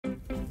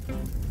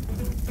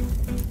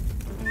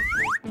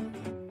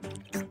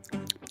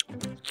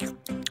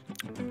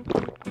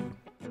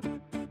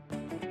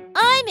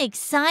I'm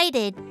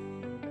excited.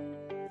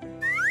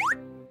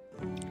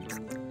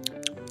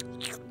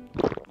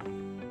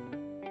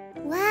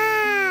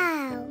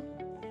 Wow!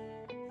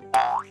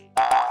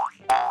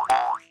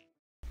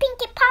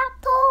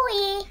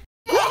 PinkyPopTOY!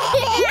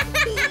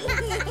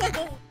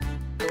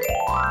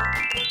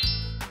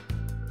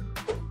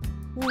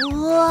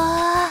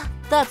 Whoa,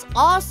 that's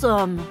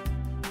awesome.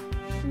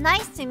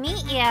 Nice to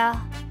meet you.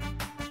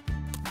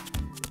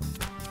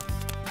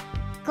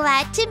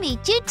 Glad to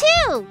meet you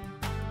too.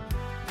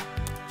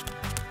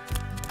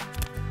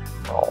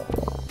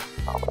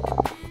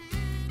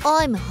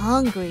 I'm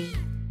hungry.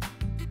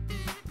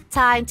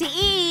 Time to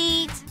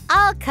eat.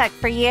 I'll cook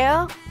for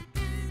you.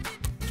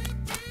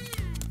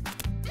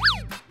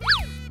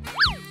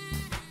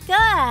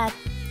 Good.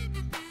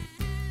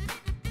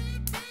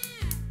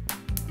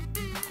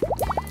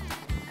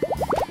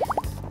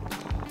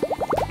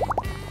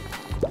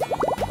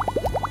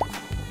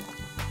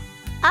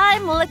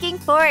 I'm looking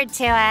forward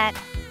to it.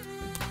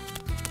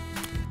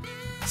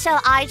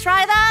 Shall I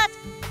try that?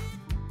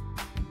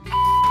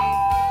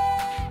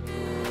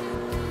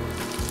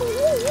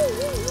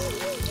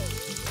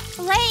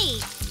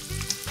 Wait.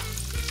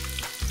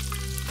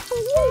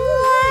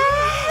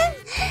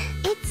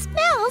 It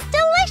smells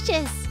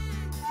delicious.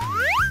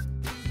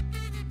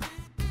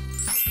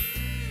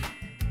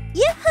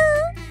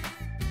 Yoo-hoo!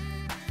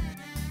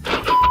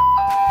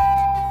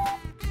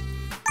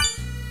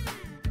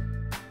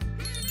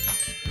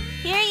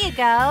 Here you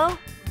go.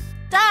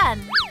 Done.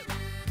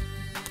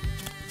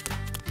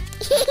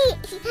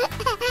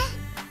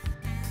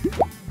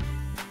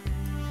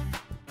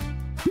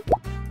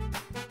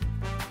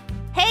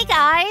 Hey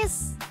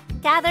guys,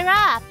 gather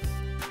up.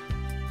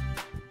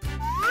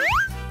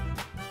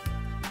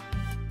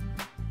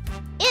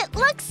 It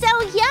looks so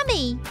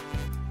yummy.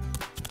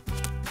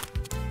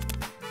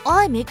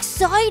 I'm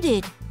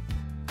excited.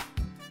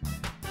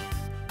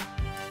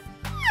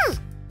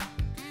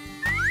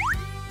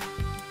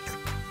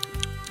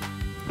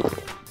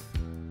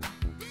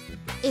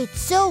 It's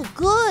so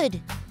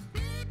good.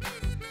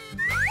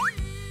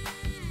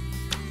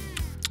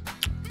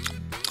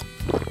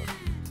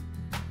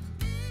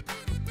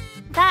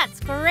 That's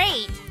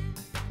great.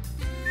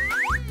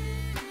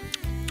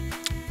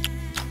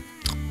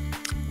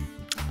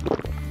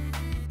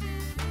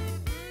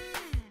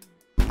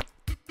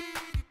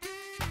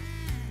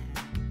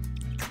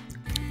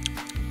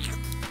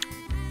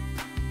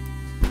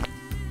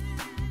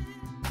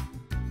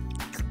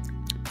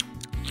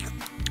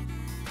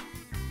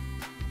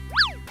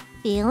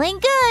 Feeling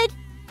good.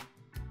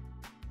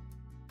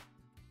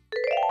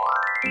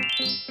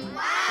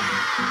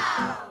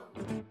 Wow!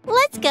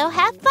 Let's go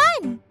have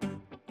fun.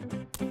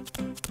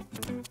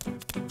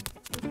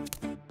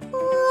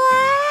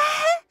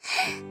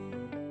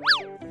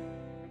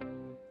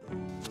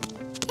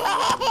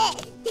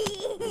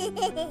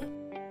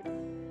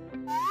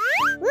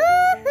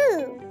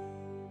 Woohoo!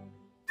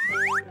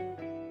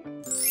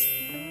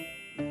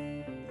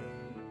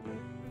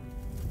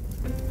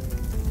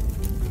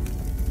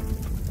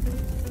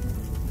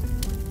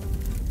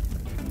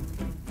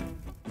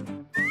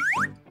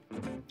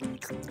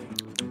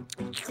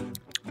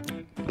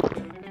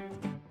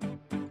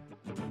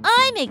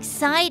 I'm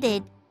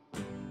excited.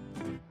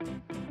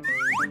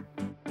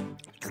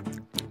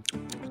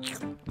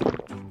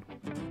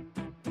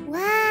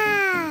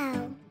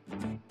 Wow!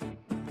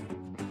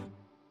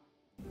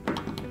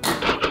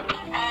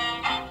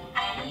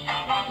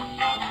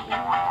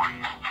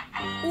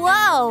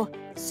 Wow,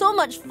 so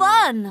much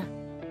fun.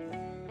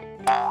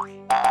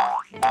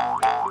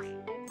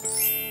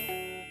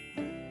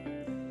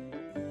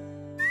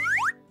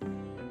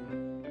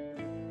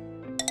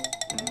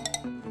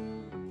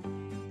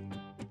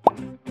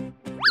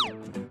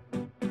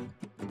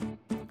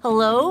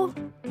 Hello?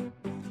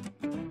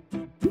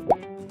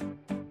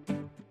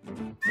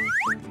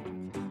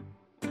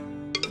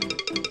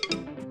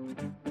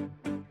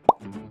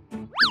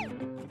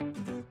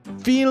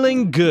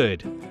 Feeling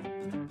good.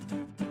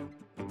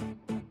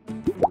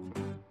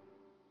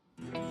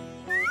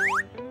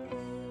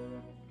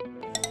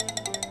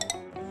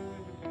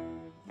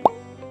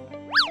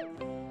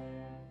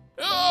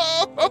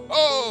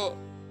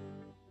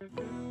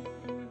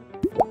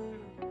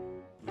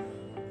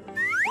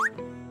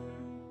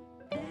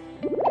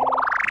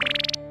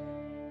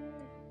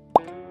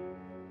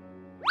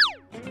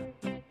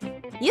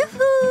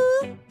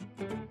 Yoo-hoo!